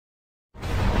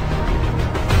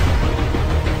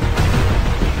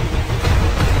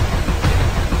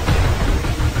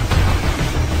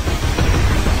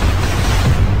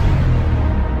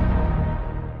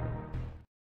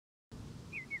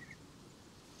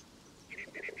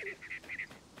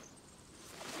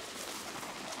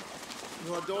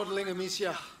You are dawdling,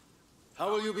 Amicia. How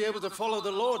will you be able to follow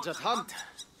the lords at hunt?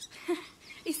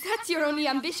 Is that your only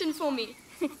ambition for me?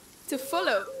 To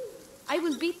follow? I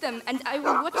will beat them, and I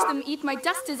will watch them eat my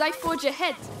dust as I forge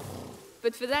ahead.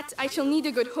 But for that, I shall need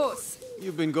a good horse.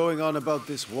 You've been going on about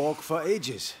this walk for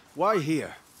ages. Why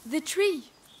here? The tree.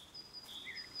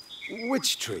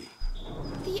 Which tree?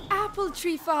 The apple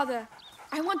tree, Father.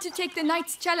 I want to take the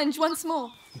Knight's Challenge once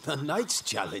more. The Knight's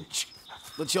Challenge?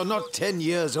 But you're not 10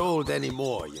 years old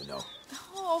anymore, you know.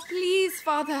 Oh, please,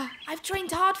 Father. I've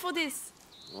trained hard for this.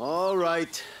 All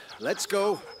right, let's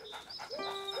go.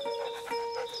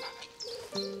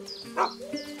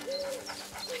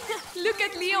 Look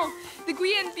at Leon. The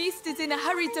Guyenne beast is in a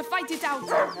hurry to fight it out.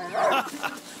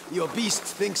 Your beast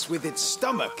thinks with its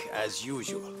stomach, as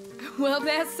usual. Well,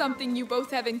 there's something you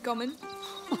both have in common.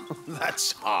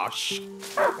 That's harsh.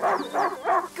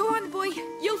 Go on, boy.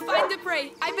 You'll find the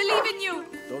prey. I believe in you.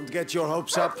 Don't get your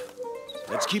hopes up.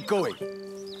 Let's keep going.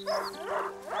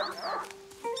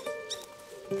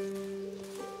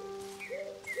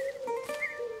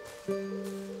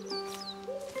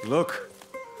 Look,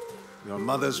 your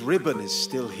mother's ribbon is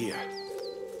still here.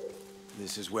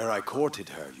 This is where I courted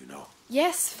her, you know.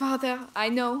 Yes, Father, I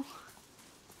know.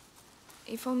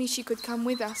 If only she could come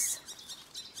with us.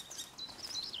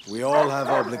 We all have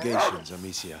obligations,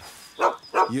 Amicia.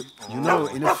 You know,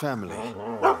 in a family.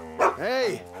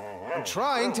 Hey, I'm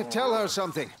trying to tell her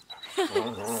something.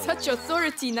 Such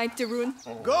authority, Knight de Rune.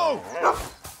 Go!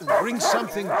 Bring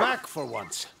something back for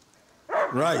once.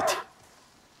 Right.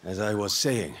 As I was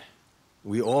saying,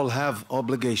 we all have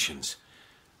obligations.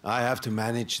 I have to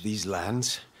manage these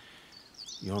lands.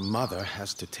 Your mother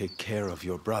has to take care of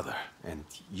your brother, and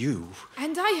you...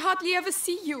 And I hardly ever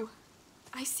see you.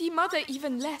 I see Mother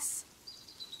even less.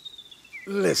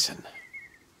 Listen.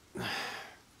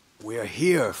 We're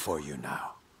here for you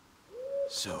now.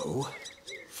 So,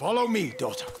 follow me,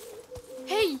 daughter.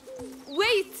 Hey,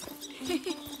 wait!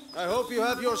 I hope you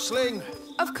have your sling.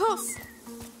 Of course.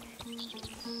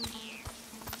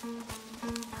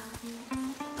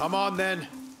 Come on, then.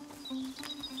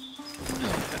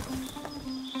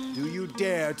 Do you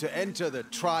dare to enter the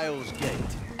Trials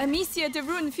Gate? Amicia de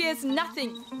Rune fears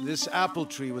nothing. This apple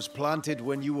tree was planted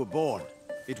when you were born.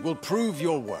 It will prove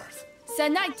your worth. Sir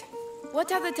Knight,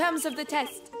 what are the terms of the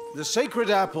test? The sacred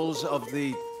apples of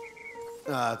the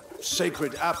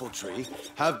sacred apple tree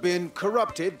have been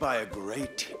corrupted by a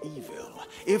great evil.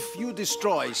 If you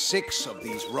destroy 6 of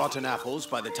these rotten apples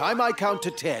by the time I count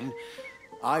to 10,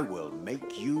 I will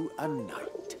make you a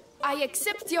knight. I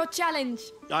accept your challenge.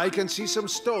 I can see some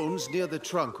stones near the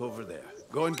trunk over there.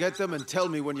 Go and get them and tell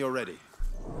me when you're ready.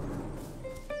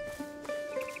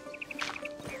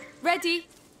 Ready?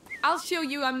 I'll show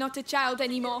you I'm not a child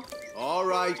anymore. All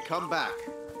right, come back.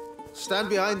 Stand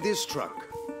behind this truck.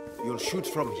 You'll shoot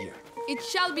from here. It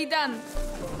shall be done.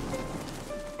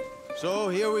 So,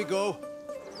 here we go.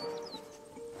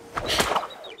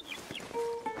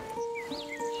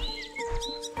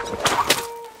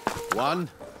 One,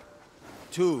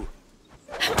 2,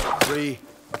 3,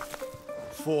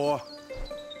 4,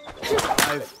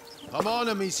 5. Come on,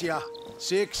 Amicia.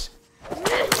 6,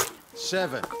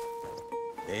 7,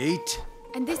 8.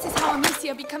 And this is how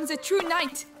Amicia becomes a true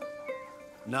knight.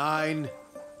 9,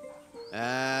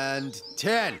 and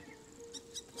 10.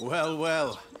 Well,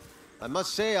 well. I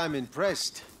must say I'm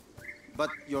impressed. But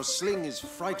your sling is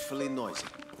frightfully noisy.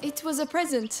 It was a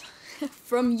present.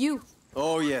 From you.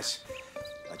 Oh, yes.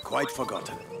 I'd quite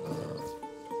forgotten.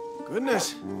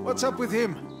 Goodness, what's up with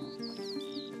him?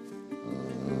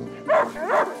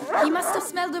 He must have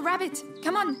smelled a rabbit.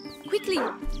 Come on, quickly.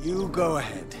 You go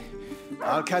ahead.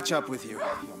 I'll catch up with you.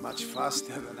 You're much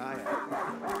faster than I am.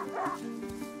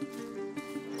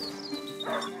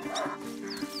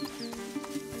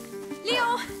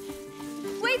 Leo,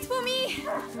 wait for me.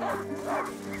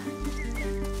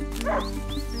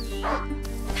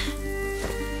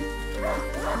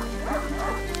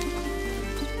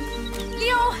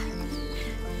 Leo,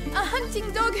 a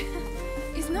hunting dog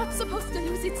is not supposed to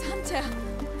lose its hunter.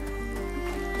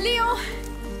 Leo,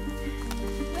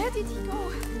 where did he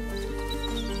go?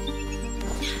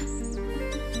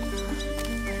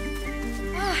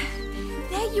 Ah,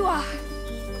 there you are.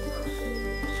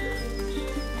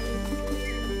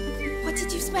 What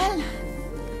did you smell?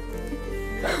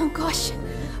 Oh gosh,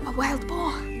 a wild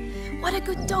boar. What a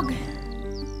good dog.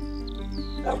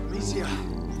 Amicia,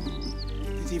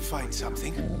 did he find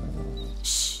something?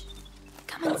 Shh,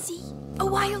 come and see. A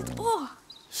wild boar.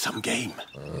 Some game.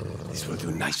 This will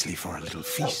do nicely for a little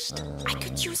feast. I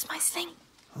could use my sling.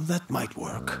 That might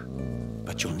work.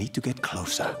 But you'll need to get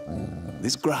closer.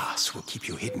 This grass will keep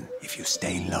you hidden if you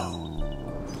stay low.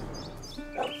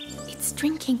 It's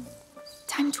drinking.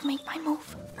 Time to make my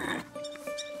move.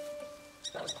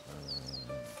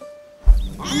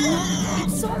 It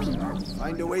saw me.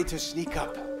 Find a way to sneak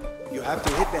up. You have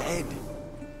to hit the head.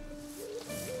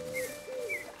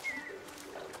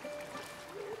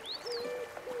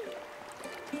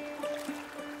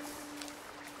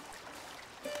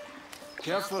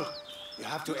 Careful. You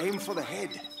have to aim for the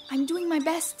head. I'm doing my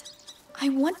best. I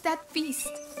want that feast.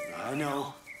 I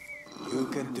know. You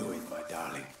can do it, my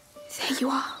darling. There you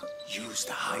are. Use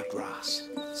the high grass.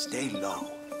 Stay low.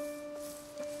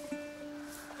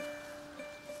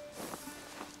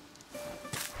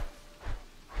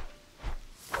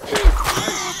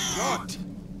 Nice shot.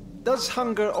 Does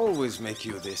hunger always make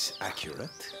you this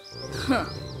accurate? Huh.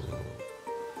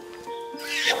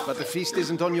 But the feast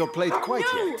isn't on your plate quite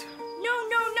yet.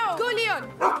 No! Go, Leon!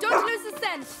 Don't lose the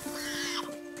scent!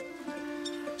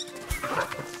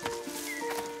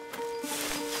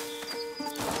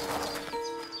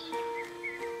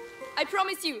 I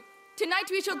promise you, tonight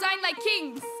we shall dine like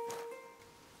kings!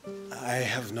 I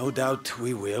have no doubt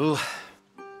we will.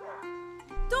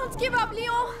 Don't give up,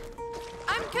 Leon!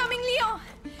 I'm coming, Leon!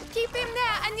 Keep him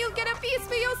there and you'll get a piece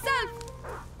for yourself!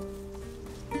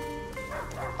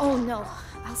 Oh no,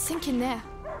 I'll sink in there.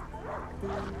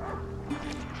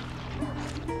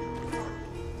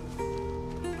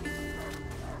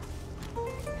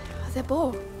 The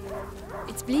boar.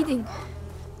 It's bleeding.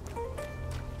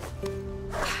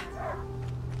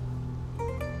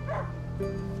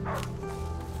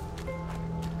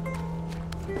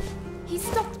 He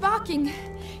stopped barking.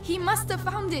 He must have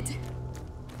found it.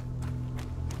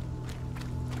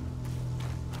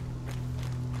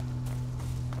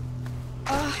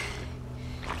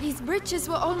 These bridges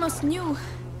were almost new.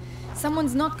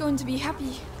 Someone's not going to be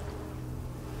happy.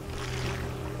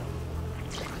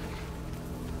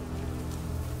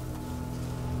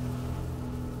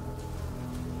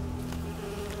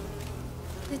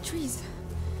 The trees.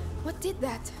 What did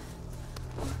that?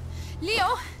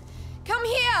 Leo! Come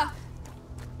here!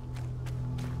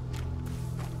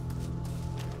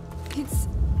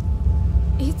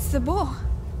 It's the boar.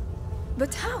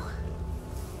 But how?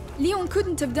 Leon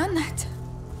couldn't have done that.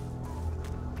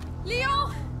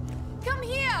 Leo! Come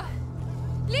here!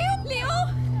 Leo!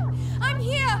 I'm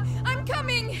here! I'm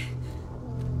coming!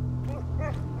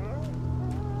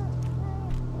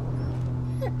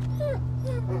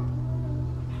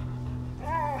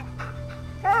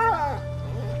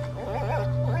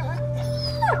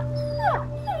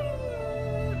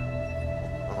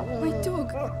 My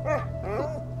dog.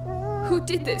 Who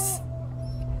did this?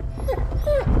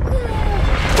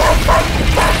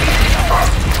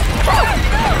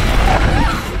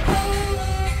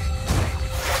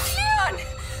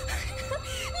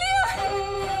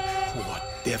 What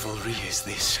devilry is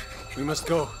this? We must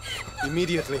go.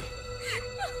 Immediately.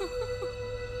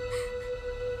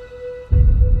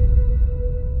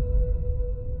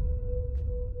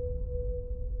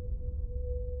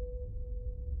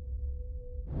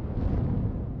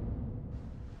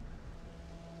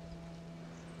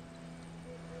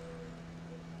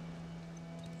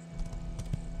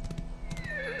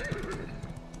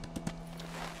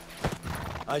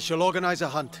 I shall organize a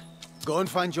hunt. Go and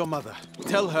find your mother.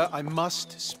 Tell her I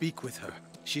must speak with her.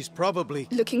 She's probably...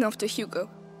 Looking after Hugo.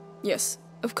 Yes,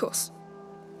 of course.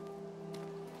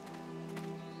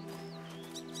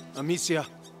 Amicia.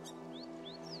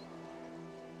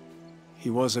 He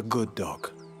was a good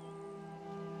dog.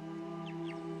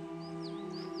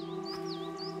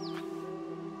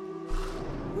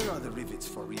 Where are the rivets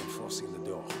for reinforcing the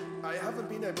door? I haven't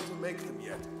been able to make them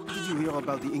yet. Did you hear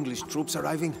about the English troops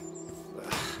arriving?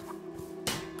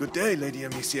 Good day, Lady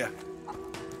Amicia.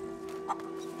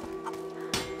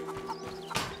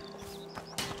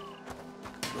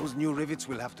 Those new rivets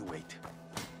will have to wait.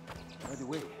 By the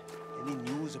way, any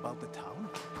news about the town?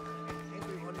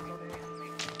 Everyone is on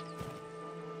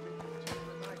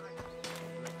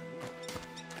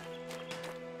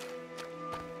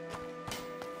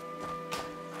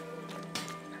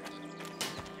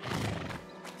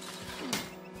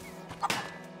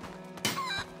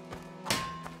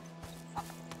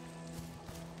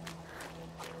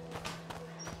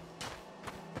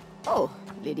Oh,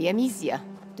 Lady Amicia,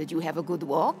 did you have a good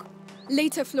walk?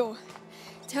 Later, Flo.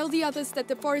 Tell the others that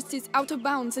the forest is out of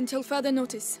bounds until further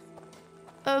notice.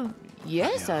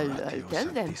 Yes, I'll tell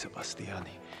them.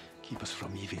 Sebastiani, keep us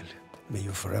from evil. May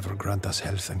you forever grant us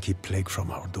health and keep plague from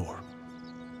our door.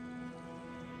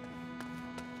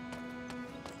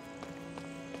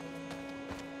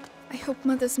 I hope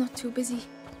Mother's not too busy.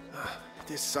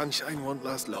 This sunshine won't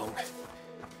last long.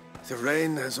 The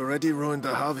rain has already ruined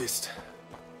the harvest.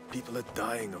 People are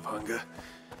dying of hunger.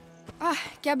 Ah,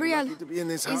 Gabrielle. Lucky to be in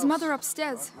this Is house. mother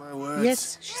upstairs? My words.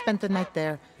 Yes, she spent the night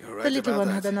there. You're right The little about one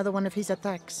that. had another one of his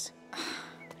attacks.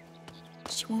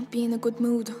 She won't be in a good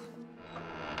mood.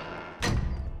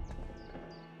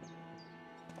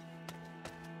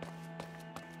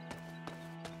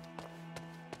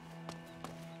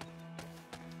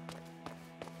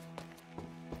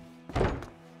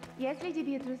 Yes, Lady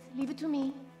Beatrice, leave it to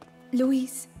me.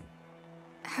 Louise,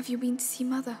 have you been to see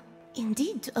mother?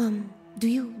 Indeed, do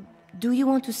you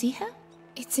want to see her?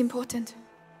 It's important.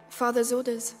 Father's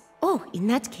orders. Oh, in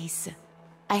that case,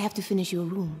 I have to finish your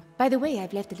room. By the way,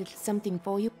 I've left a little something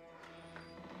for you.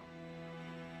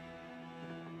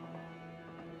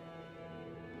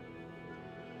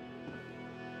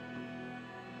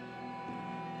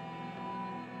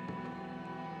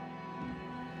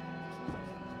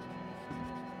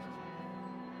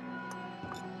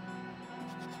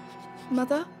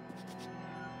 Mother?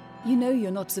 You know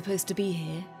you're not supposed to be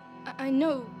here. I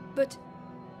know, but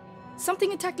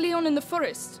something attacked Leon in the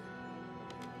forest.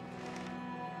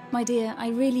 My dear, I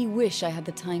really wish I had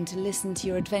the time to listen to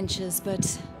your adventures,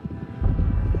 but...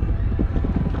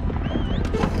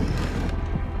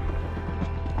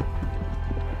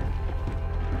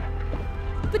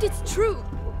 But it's true!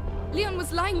 Leon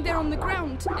was lying there on the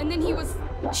ground, and then he was...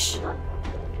 Shh!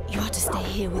 You are to stay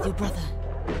here with your brother.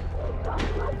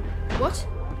 What?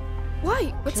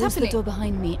 Why? What's Close happening? the door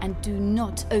behind me and do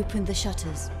not open the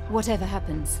shutters, whatever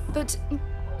happens. But...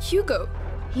 Hugo...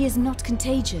 He is not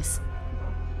contagious.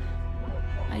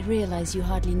 I realize you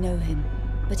hardly know him,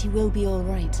 but he will be all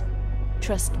right.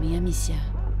 Trust me, Amicia.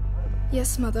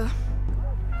 Yes, Mother.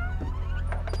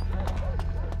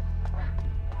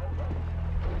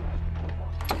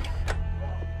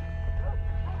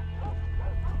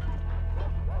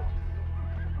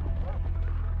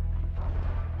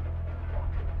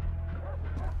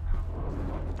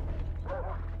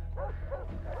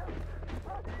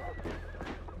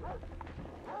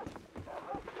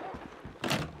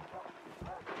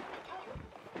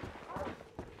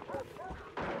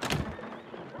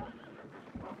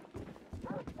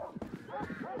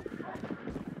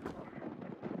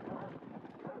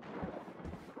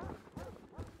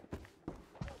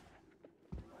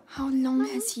 How long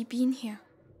has he been here?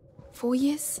 4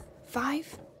 years?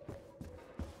 5?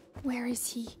 Where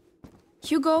is he?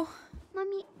 Hugo?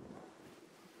 Mommy.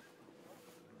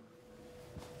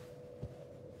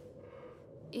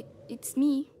 It's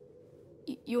me.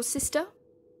 Your sister?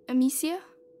 Amicia?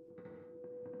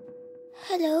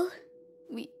 Hello.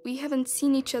 We haven't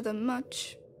seen each other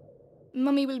much.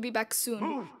 Mummy will be back soon.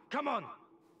 Move! Come on!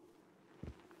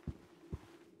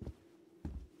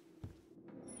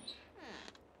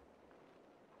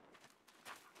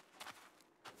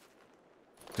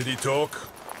 Did he talk?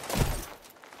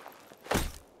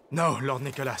 No, Lord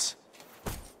Nicholas.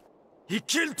 He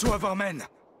killed 2 of our men!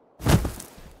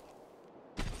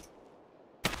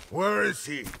 Where is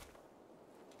he?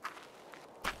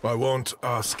 I won't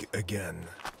ask again.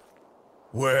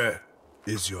 Where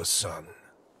is your son?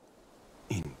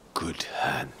 In good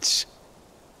hands.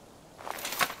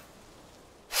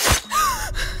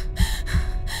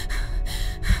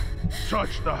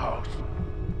 Search the house.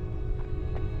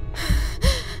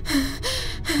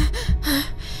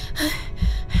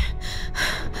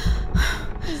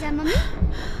 Is that Mommy?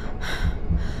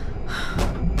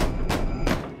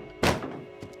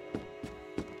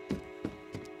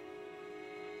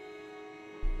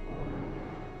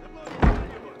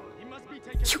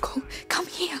 Hugo, come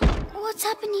here. What's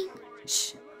happening?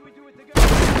 Shh.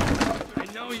 I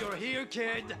know you're here,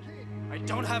 kid. I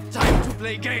don't have time to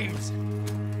play games.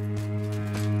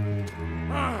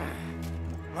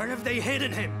 Where have they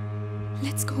hidden him?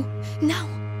 Let's go. Now.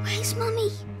 Where's Mommy?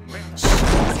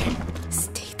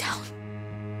 Stay down.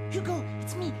 Hugo,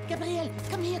 it's me, Gabrielle.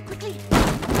 Come here, quickly.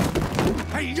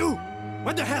 Hey, you!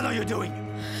 What the hell are you doing?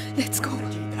 Let's go.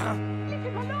 Kid, huh?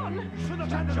 Should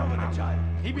have handed over the child.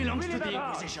 He belongs to the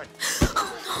Inquisition.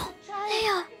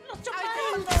 Leia.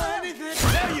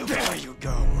 There you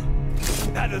go.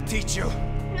 That'll teach you.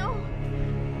 No.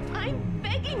 I'm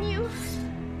begging you.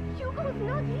 Hugo's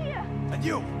not here. And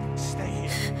you, stay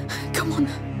here. Come on.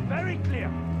 Very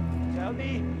clear. Tell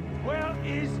me, where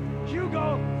is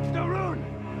Hugo de Rune?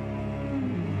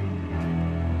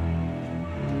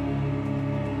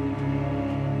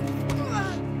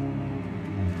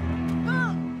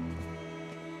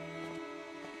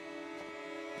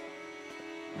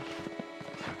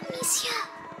 Amicia.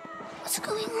 What's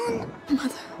going on?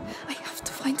 Mother. I have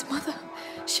to find Mother.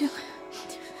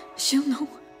 She'll know.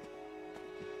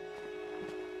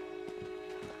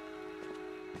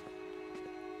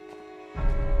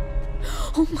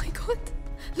 Oh my God.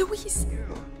 Louise.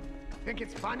 Think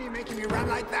it's funny making me run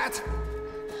like that?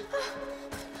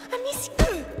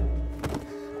 Amicia!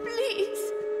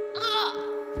 Please!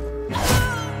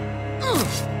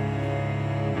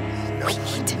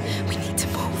 We need to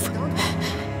move.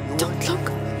 Don't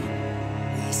look.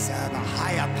 We serve a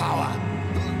higher power.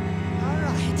 All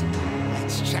right.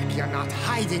 Let's check you're not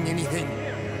hiding anything.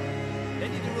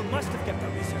 Lady Duru must have kept our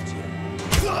research here.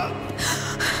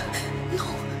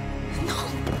 No,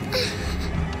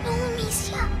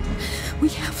 Amicia. We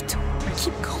have to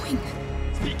keep going.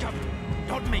 Speak up!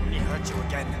 Don't make me hurt you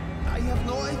again. I have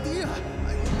no idea.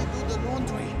 I only do the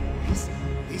laundry.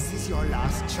 This is your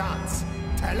last chance.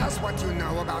 Tell us what you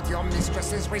know about your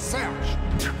mistress's research.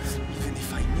 Even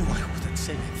if I knew, I wouldn't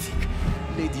say anything.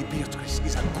 Lady Beatrice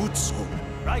is a good soul.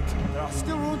 Right, there are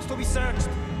still rooms to be searched.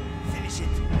 Finish it.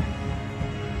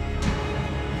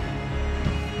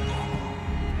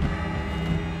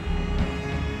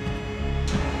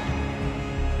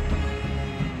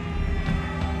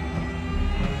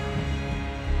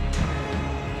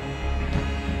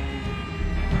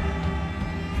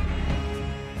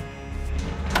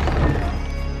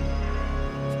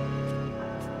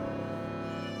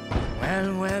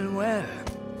 Well.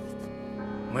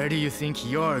 Where do you think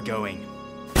you're going?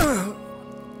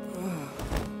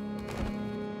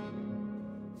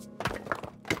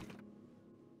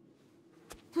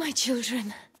 My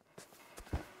children.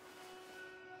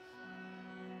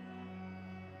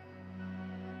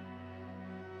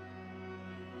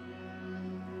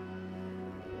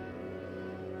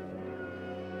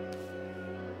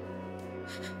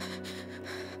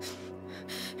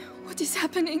 What is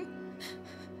happening?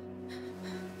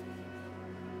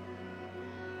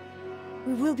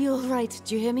 We will be all right,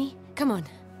 do you hear me? Come on.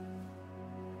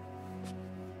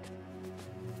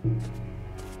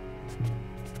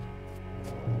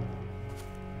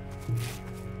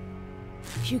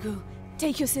 Hugo,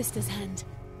 take your sister's hand.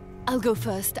 I'll go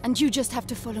first, and you just have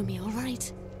to follow me, all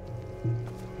right?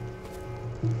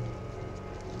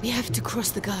 We have to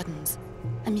cross the gardens.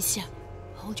 Amicia,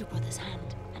 hold your brother's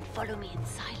hand and follow me in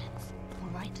silence, all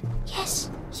right?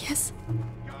 Yes. Yes.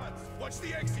 Guards, watch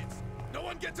the exits. No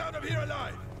one gets out of here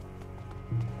alive.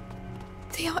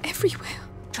 They are everywhere.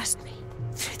 Trust me.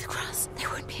 Through the grass, they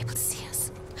won't be able to see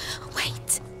us.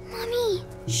 Wait. Mommy.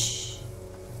 Shh.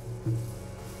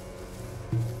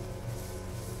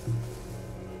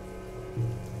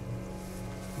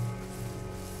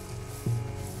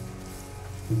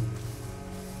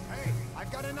 Hey,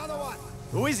 I've got another one.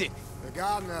 Who is it? The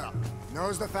gardener.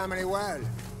 Knows the family well.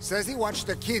 Says he watched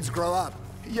the kids grow up.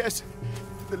 Yes,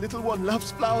 the little one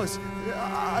loves flowers.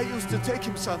 I used to take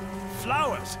him some.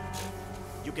 Flowers!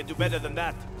 You can do better than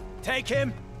that. Take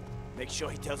him! Make sure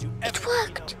he tells you everything. It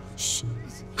worked. Shh.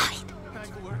 Hide.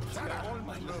 I've worked here all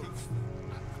my life.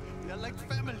 They're like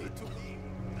family to me.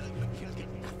 He'll get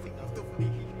nothing out of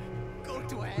me. Go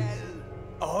to hell.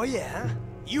 Oh yeah?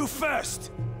 You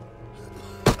first!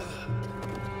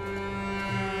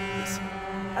 Listen,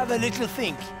 have a little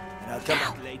think, and I'll come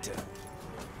back later.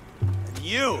 And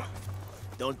you!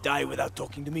 Don't die without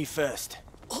talking to me first.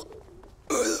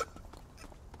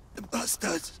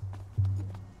 Bastards.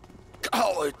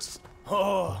 Cowards.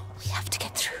 Oh, We have to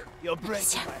get through. you're breaking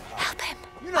Amicia, my heart. help him.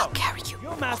 You know, I'll carry you.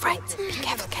 your All master right. was Be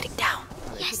careful getting down.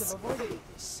 Yes.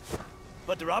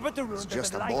 But Robert the Rune It's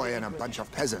just a boy and a bunch of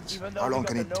peasants. How long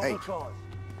can it take?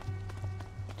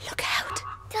 Look out.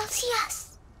 They'll see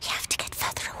us. We have to get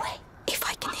further away. If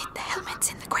I can hit the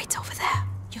helmets in the crates over there,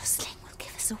 your sling will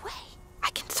give us away. I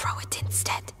can throw it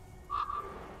instead.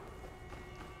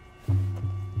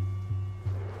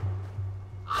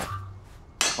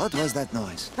 What was that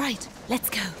noise? Right, let's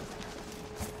go.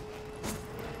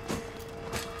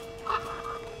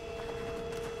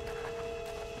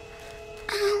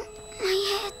 Ow,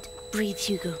 my head. Breathe,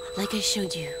 Hugo, like I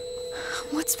showed you.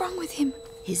 What's wrong with him?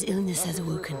 His illness has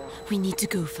awoken. We need to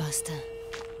go faster.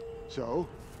 So,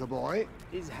 the boy?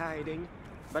 He's hiding,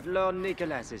 but Lord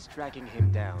Nicholas is tracking him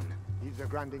down. He's the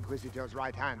Grand Inquisitor's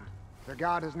right hand. The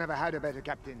guard has never had a better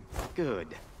captain. Good.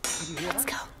 Let's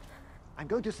go. I'm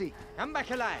going to see. Come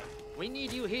back alive. We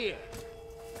need you here.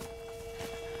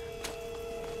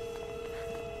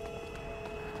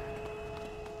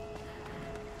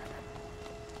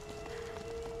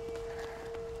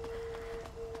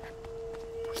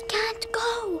 We can't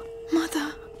go.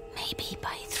 Mother. Maybe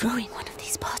by throwing one of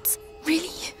these pots.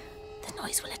 Really? The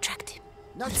noise will attract him.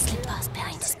 We'll slip past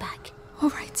behind his back. All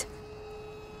right.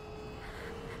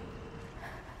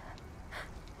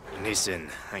 Listen,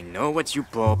 I know what you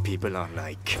poor people are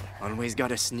like. Always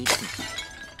gotta sneak.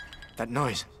 That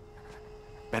noise.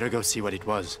 Better go see what it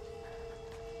was.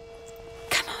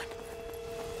 Come on.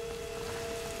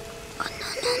 Oh,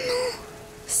 no.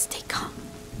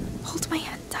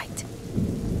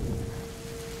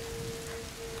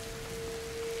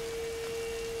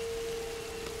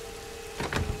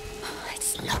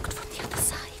 It's locked from the other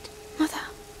side. Mother,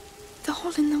 the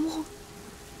hole in the wall.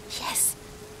 Yes,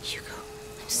 Hugo,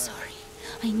 I'm sorry.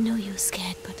 I know you're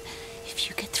scared, but if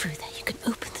you get through there, you can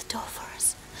open the door for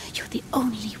us. You're the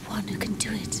only one who can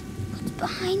do it. What's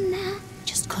behind there?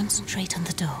 Just concentrate on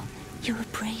the door. You're a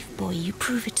brave boy. You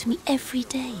prove it to me every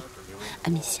day.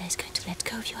 Amicia is going to let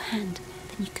go of your hand.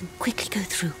 Then you can quickly go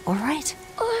through, all right?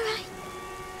 All right.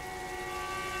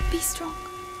 Be strong.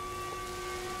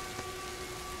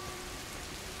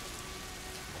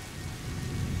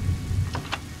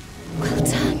 Well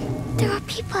done. There are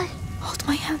people. Hold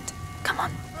my hand. Come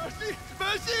on. Mercy!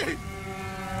 Mercy!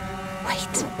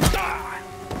 Wait.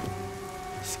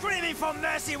 Screaming for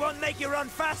mercy won't make you run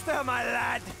faster, my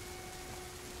lad!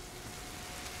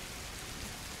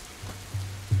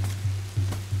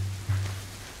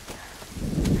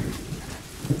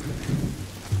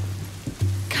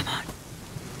 Come on.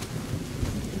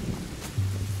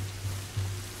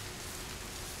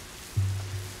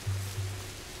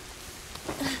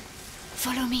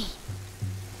 Follow me.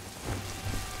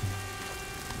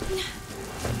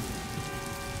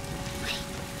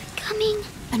 Coming.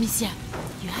 Amicia,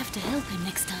 you have to help him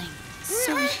next time.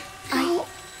 Sorry. Ow,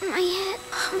 my head.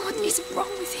 What is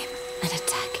wrong with him? An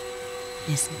attack.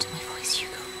 Listen to my voice,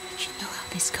 Hugo. You know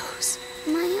how this goes.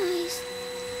 My eyes.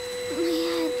 My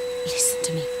head. Listen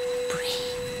to me.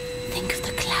 Breathe. Think of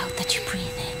the cloud that you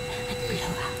breathe in and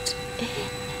blow out. In,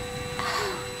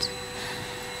 out.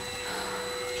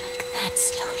 Like that,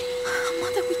 slowly.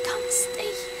 Mother, we can't stay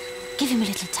here. Give him a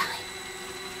little time.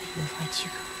 Are you alright,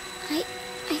 Hugo?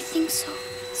 I think so.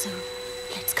 So,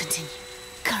 let's continue.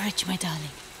 Courage, my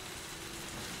darling.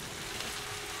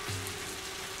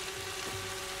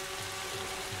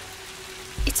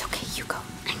 It's okay, Hugo.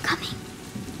 I'm coming.